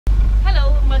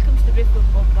welcome to the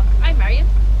Driftwood Boat Block. I'm Marion.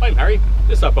 I'm Harry.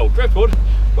 This is our boat, Driftwood.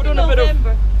 We're doing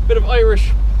a bit of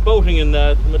Irish boating in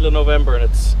the middle of November, and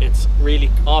it's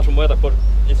really autumn weather, but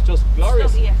it's just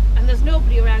glorious. Yeah, and there's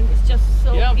nobody around. It's just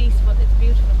so peaceful. It's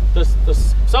beautiful.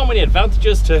 There's so many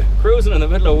advantages to cruising in the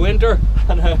middle of winter,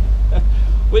 and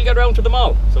we'll get around to them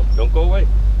all, so don't go away.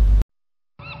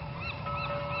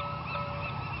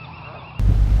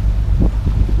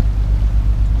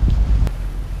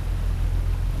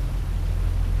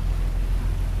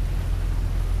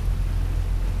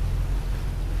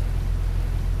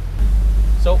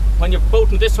 So when you're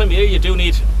boating this time of year, you do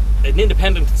need an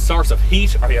independent source of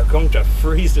heat, or you're going to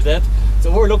freeze to death.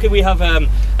 So we're lucky we have an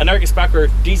Argus Backer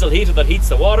diesel heater that heats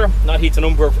the water, that heats a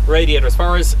number of radiators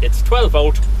for us. It's 12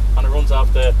 volt and it runs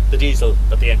off the diesel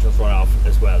that the engines run off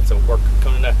as well. So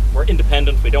we're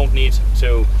independent. We don't need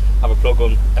to have a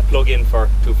plug-in for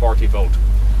 240 volt.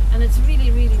 And it's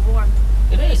really, really warm.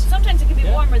 It is. Sometimes it can be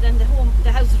warmer than the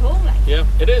house at home, like. Yeah,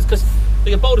 it is, because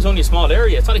the boat is only a small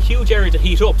area. It's not a huge area to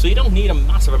heat up, so you don't need a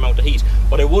massive amount of heat.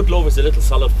 What I would love is a little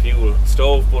solid fuel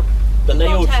stove, but the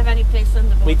layout... We don't have any place on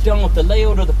the boat. We don't. The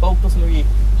layout of the boat doesn't really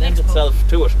lend itself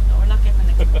to it. No, we're not getting an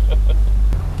next boat.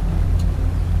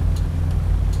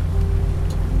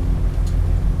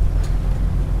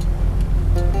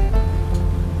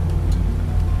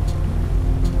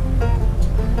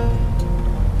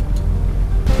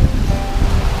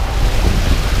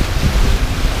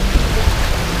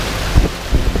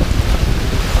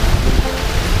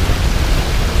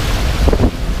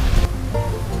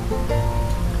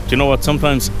 Do you know what,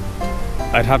 sometimes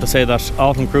I'd have to say that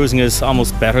autumn cruising is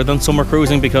almost better than summer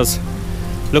cruising, because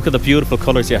look at the beautiful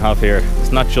colours you have here.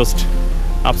 It's not just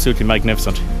absolutely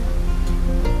magnificent.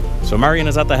 So Marion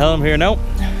is at the helm here now.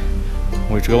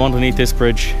 We're to go underneath this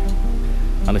bridge,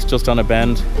 and it's just on a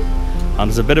bend, and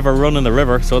there's a bit of a run in the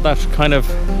river, so that kind of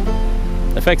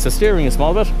affects the steering a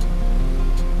small bit.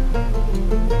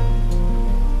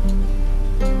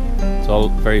 It's all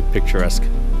very picturesque.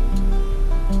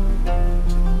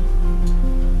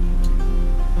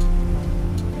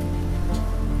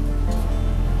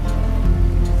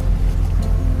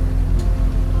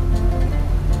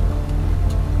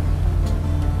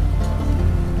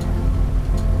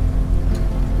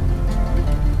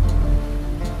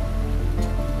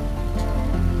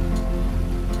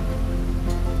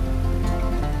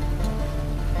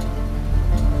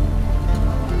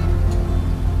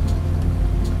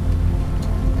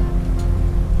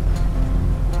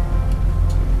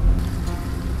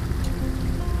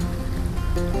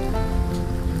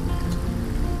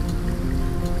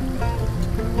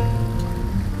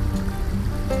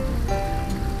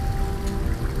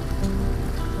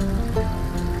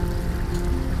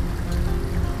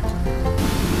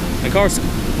 Of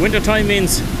course, winter time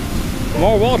means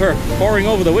more water pouring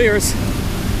over the weirs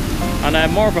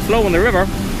and more of a flow in the river.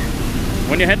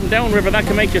 When you're heading downriver, that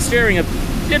can make your steering a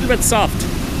little bit soft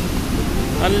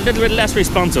and a little bit less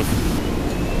responsive.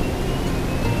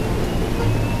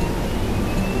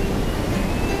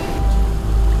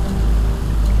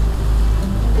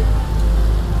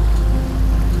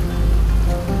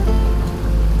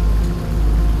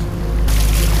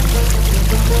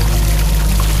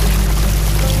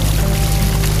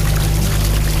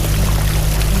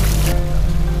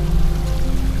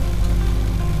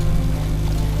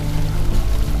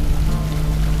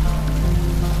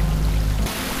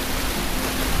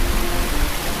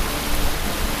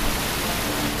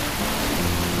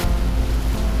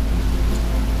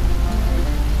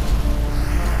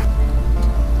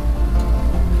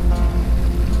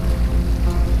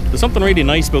 There's something really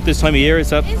nice about this time of year,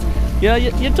 is that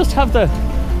you just have the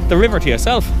river to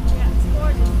yourself. Yeah, it's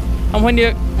gorgeous. And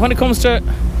when it comes to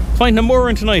finding a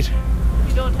mooring tonight,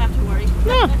 you don't have to worry.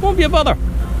 No, won't be a bother.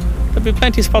 There'll be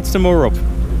plenty of spots to moor up.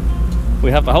 We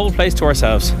have the whole place to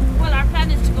ourselves. Well, our plan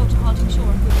is to go to Halting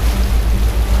Shore.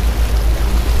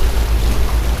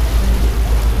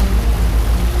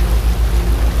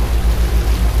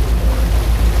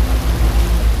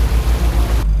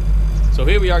 So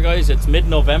here we are, guys. It's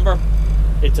mid-November.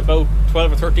 It's about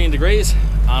 12 or 13 degrees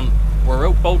and we're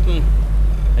out boating,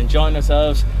 enjoying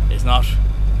ourselves. It's not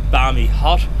balmy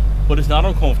hot, but it's not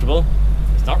uncomfortable.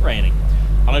 It's not raining.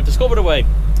 And I've discovered a way.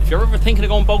 If you're ever thinking of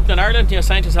going boating in Ireland and you're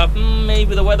saying to yourself,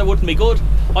 maybe the weather wouldn't be good,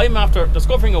 I'm after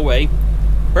discovering a way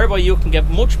whereby you can get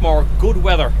much more good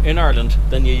weather in Ireland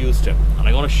than you used to. And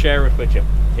I'm going to share it with you.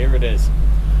 Here it is.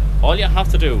 All you have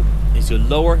to do is you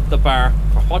lower the bar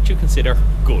for what you consider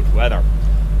good weather.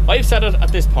 I've said it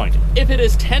at this point. If it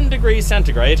is 10 degrees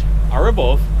centigrade or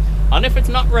above, and if it's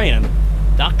not raining,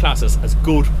 that classes as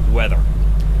good weather.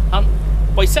 And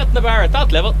by setting the bar at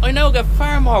that level, I now get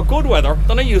far more good weather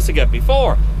than I used to get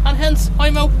before, and hence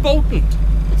I'm out boating.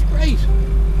 It's great.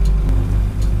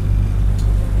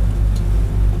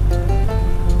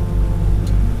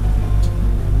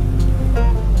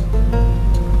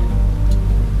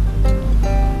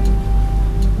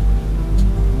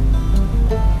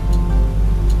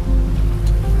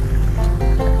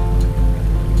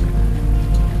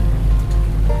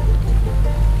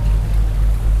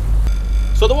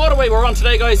 So the waterway we're on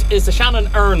today, guys, is the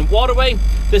Shannon-Erne Waterway.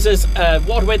 This is a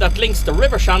waterway that links the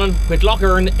River Shannon with Lough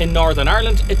Erne in Northern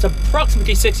Ireland. It's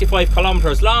approximately 65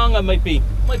 kilometres long. I might be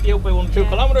out by 1 or 2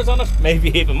 kilometres on it,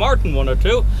 maybe even more than 1 or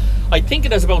 2. I think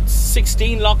it has about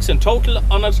 16 locks in total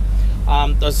on it.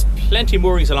 There's plenty of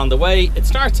moorings along the way. It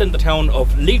starts in the town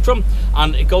of Leitrim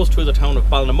and it goes through the town of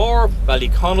Ballinamore,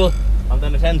 Ballyconnell, and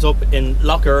then it ends up in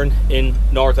Lough Erne in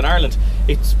Northern Ireland.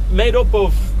 It's made up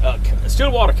of a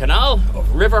still water canal,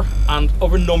 of river, and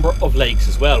of a number of lakes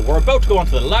as well. We're about to go on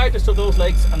to the largest of those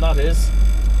lakes, and that is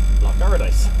Loch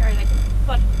Paradise.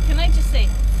 But can I just say,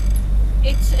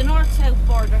 it's a north-south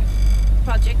border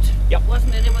project, yep.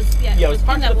 Wasn't it? It was, it was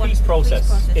part of the peace process.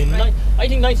 In right? I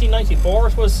think 1994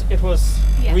 it was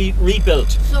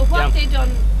rebuilt. So what they done,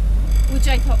 which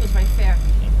I thought was very fair,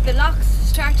 the locks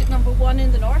start at number 1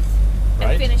 in the north,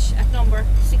 and finish at number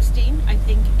 16, I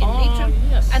think, in Leitrim.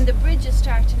 Yes. And the bridges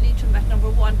start in Leitrim at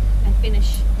number 1 and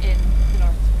finish in the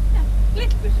north. Yeah, a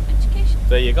little bit of education.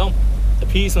 There you go.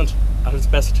 Appeasement at its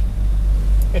best.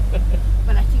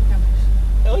 Well, I think I'm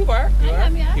right. Oh, you are.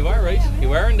 You are right.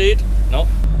 You are indeed. No.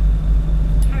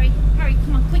 Harry,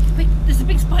 come on, quick. There's a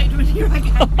big spider in here. I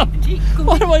can't.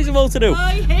 What am I supposed to do?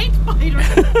 I hate spiders.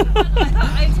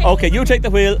 Okay, you take the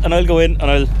wheel and I'll go in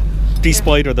and I'll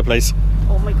de-spider the place.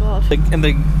 Oh my god. In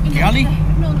the galley?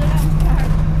 No, the car.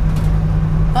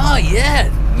 Oh yeah,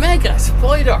 mega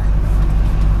spider.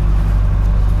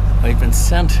 I've been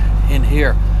sent in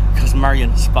here because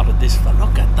Marion spotted this fella.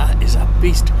 Look at that, is a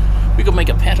beast. We could make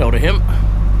a pet out of him.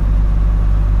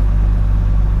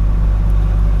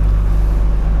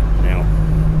 Now.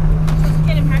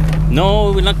 Kill him, Harry.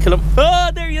 No, we'll not kill him.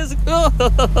 Oh, there he is.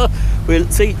 Oh. We'll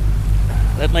see.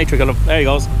 Let nature kill him. There he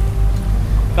goes.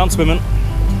 Gone swimming.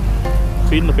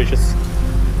 Feeding the fishes.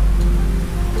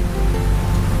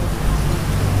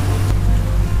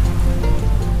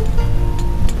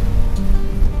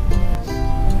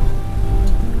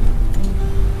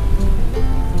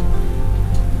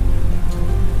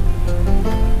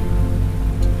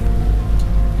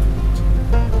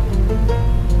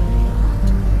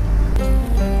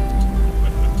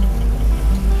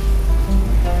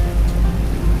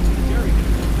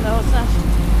 No, it's not.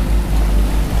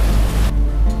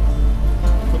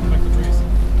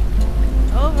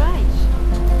 All right.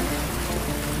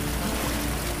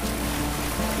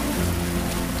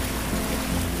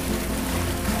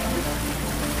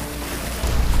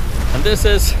 And this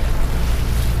is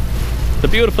the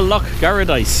beautiful Loch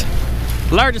Paradise,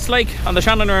 the largest lake on the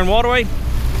Shannon-Erne Waterway.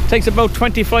 Takes about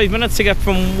 25 minutes to get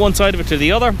from one side of it to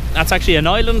the other. That's actually an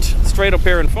island straight up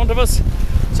here in front of us.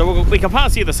 So we can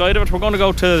pass either side of it. We're going to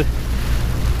go to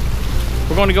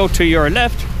your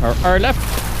left, or our left.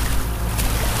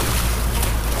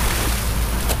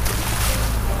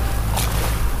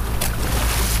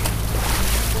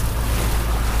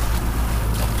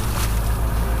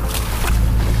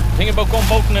 The thing about going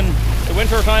boating in the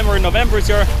winter time or in November is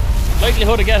your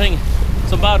likelihood of getting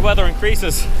some bad weather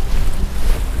increases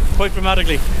quite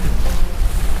dramatically.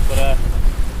 But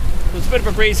there's a bit of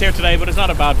a breeze here today, but it's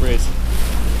not a bad breeze.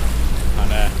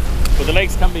 And but the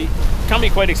lakes can be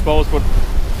quite exposed. But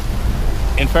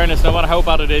in fairness, no matter how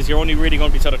bad it is, you're only really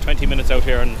going to be sort of 20 minutes out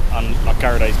here on Loch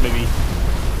Paradise, maybe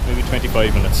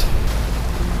 25 minutes.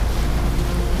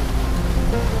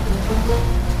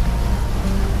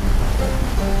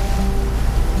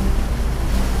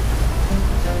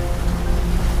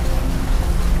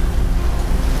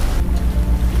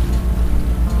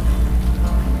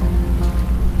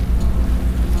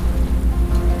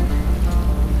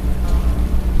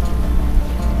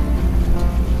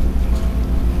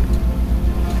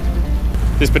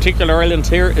 This particular island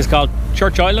here is called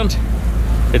Church Island.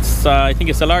 It's I think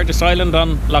it's the largest island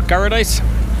on Loch Paradise.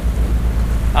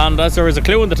 And as there is a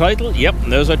clue in the title, yep,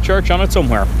 there's a church on it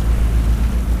somewhere.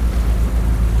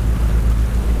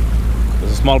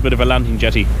 There's a small bit of a landing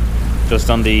jetty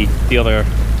just on the other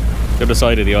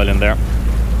side of the island there.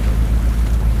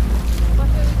 What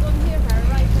are we going here, Harry?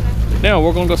 Right or left? Now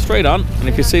we're going to go straight on, and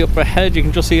if you see up ahead, you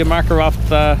can just see a marker off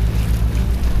the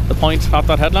point off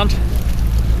that headland.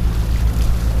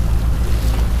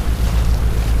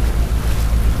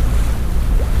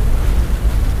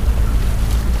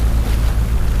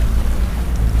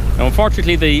 Now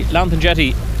unfortunately the Lantern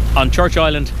Jetty on Church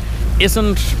Island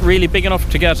isn't really big enough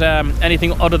to get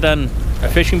anything other than a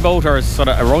fishing boat or sort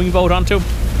of a rowing boat onto.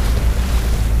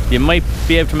 You might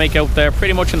be able to make out there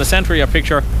pretty much in the centre of your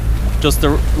picture just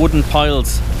the wooden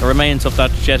piles, the remains of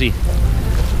that jetty.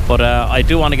 But I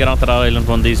do want to get onto that island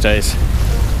one of these days.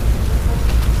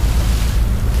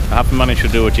 I haven't managed to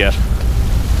do it yet.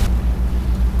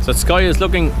 So the sky is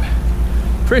looking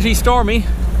pretty stormy,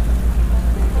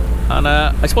 and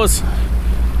I suppose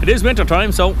it is winter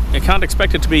time, so you can't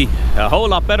expect it to be a whole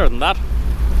lot better than that.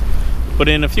 But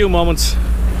in a few moments, I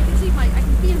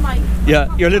can feel my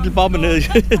yeah, your little bobbin is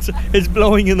it's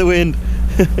blowing in the wind.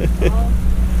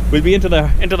 We'll be into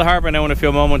the harbour now in a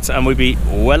few moments, and we'll be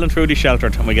well and truly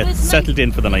sheltered, and we get settled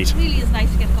in for the night. It really is nice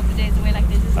to get a couple of days away like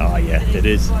this, isn't it? Oh yeah, it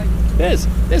is. It is.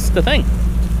 This is the thing.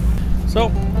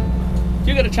 So, if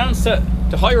you get a chance to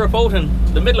hire a boat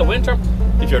in the middle of winter,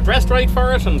 if you're dressed right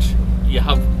for it and you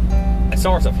have a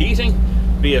source of heating,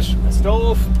 be it a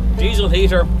stove, diesel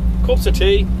heater, cups of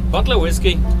tea, bottle of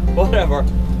whiskey, whatever,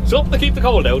 something to keep the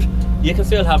cold out, you can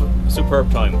still have a superb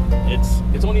time.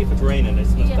 It's only if it's raining,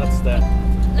 isn't it? Yeah. That's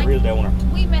the real downer.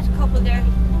 We met a couple there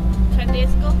 10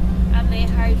 days ago, and they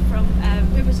hired from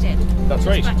Riversdale. That's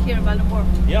right. Back here in Ballinamore.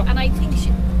 Yeah. And I think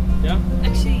she... Yeah.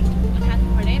 Actually, I can't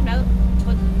remember her name now,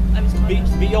 but I was calling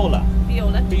her... Viola.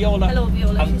 Hello,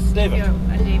 Viola. And She's David. here,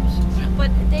 and David.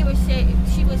 But they were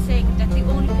she was saying that the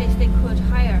only place they could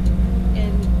hire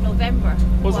in November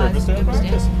was Riversdale.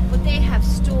 But they have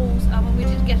stoves, and when we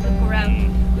did get a look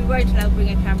around, we weren't allowed to bring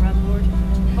a camera on board,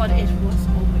 but it was,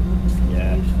 oh my goodness,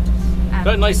 Yeah. beautiful.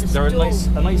 They're nice. They're a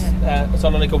nice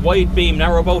sort of like a wide beam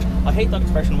narrow boat. I hate that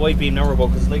expression, wide beam narrow boat,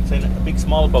 because it's like saying a big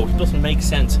small boat. It doesn't make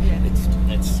sense. Yeah.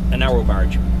 It's a narrow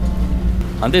barge.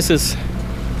 And this is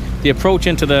the approach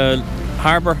into the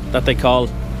harbour that they call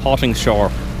Hawting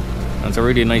Shore. And it's a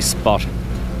really nice spot.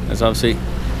 There's obviously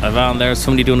a van there,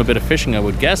 somebody doing a bit of fishing, I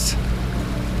would guess.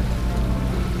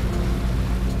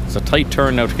 It's a tight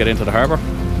turn now to get into the harbour.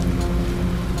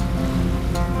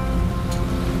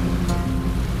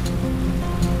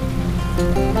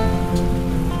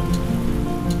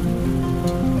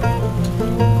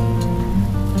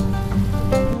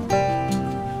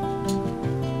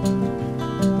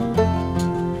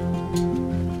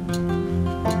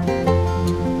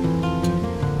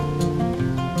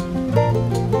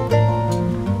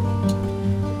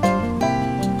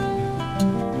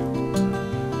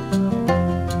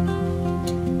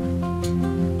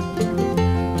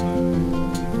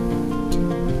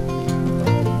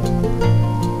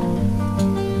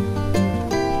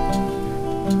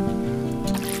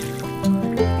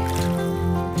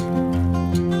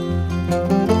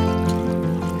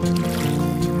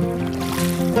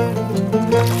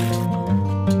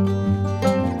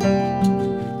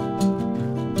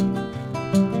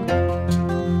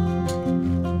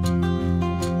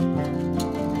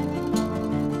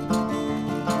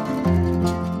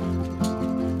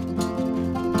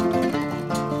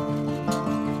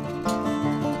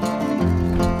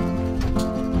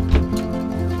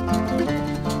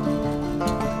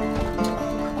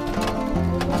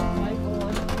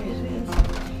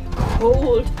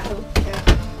 Cold out there.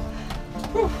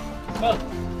 Well,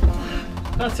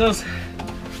 that's us.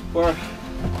 We're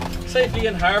safely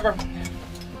in harbour.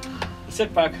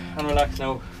 Sit back and relax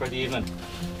now for the evening.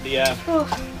 That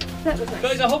was nice.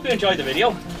 Guys, I hope you enjoyed the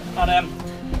video, and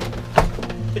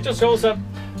it just shows that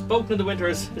boating in the winter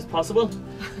is possible.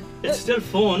 It's still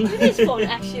fun. It is fun,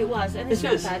 actually it was, and it's It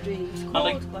not is. bad really. It's cold,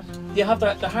 like, but you have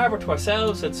the harbour to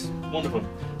ourselves. It's wonderful.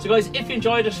 So guys, if you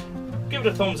enjoyed it, give it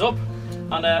a thumbs up,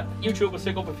 and YouTube will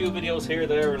stick up a few videos here,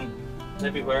 there and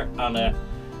everywhere, and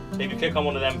maybe click on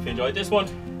one of them if you enjoyed this one.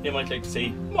 You might like to see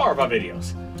more of our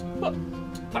videos. But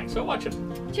thanks for watching.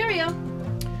 cheerio.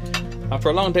 After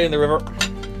a long day in the river,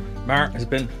 Mar has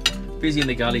been busy in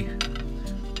the galley,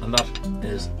 and that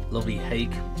is lovely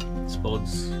hake,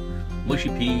 spuds, mushy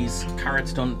peas,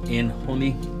 carrots done in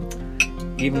honey,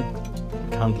 even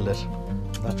candlelit.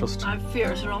 That just... I'm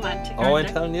fierce romantic. Oh, aren't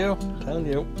I'm telling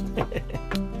you.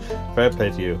 Fair play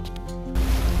to you.